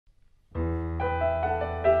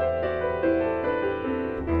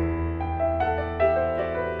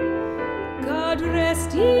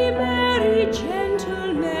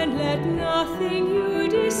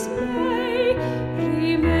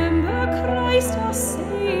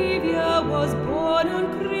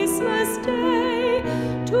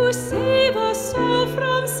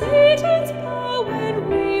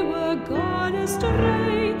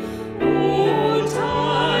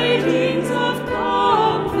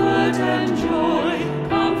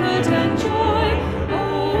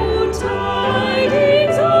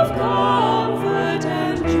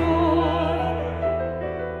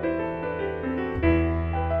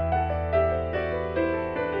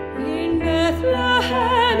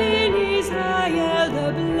Bethlehem in Israel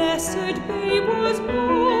the blessed babe was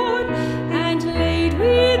born, and laid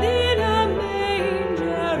within a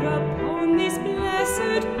manger upon this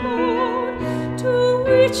blessed morn, to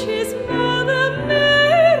which his mother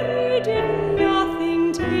Mary did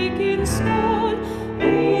nothing take in scorn.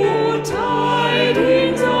 Oh,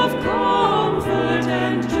 tidings of comfort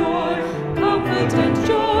and joy, comfort and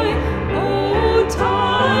joy. Oh,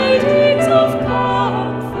 tidings of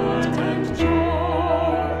comfort and joy.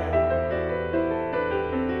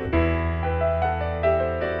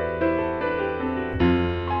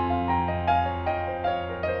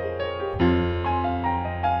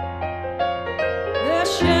 The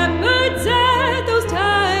shepherds at those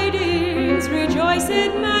tidings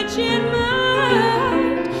rejoiced much in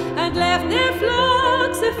mind, and left their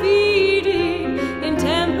flocks a-feeding in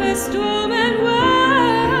tempest, storm, and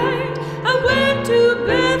wind, and went to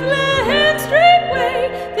Bethlehem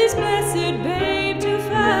straightway, this blessed babe to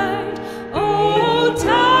find. Oh,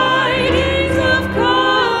 tidings of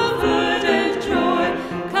comfort and joy,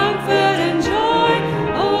 comfort and joy.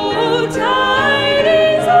 Oh,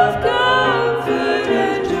 tidings of comfort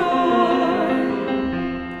and joy.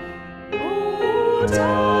 Oh,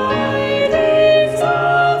 tidings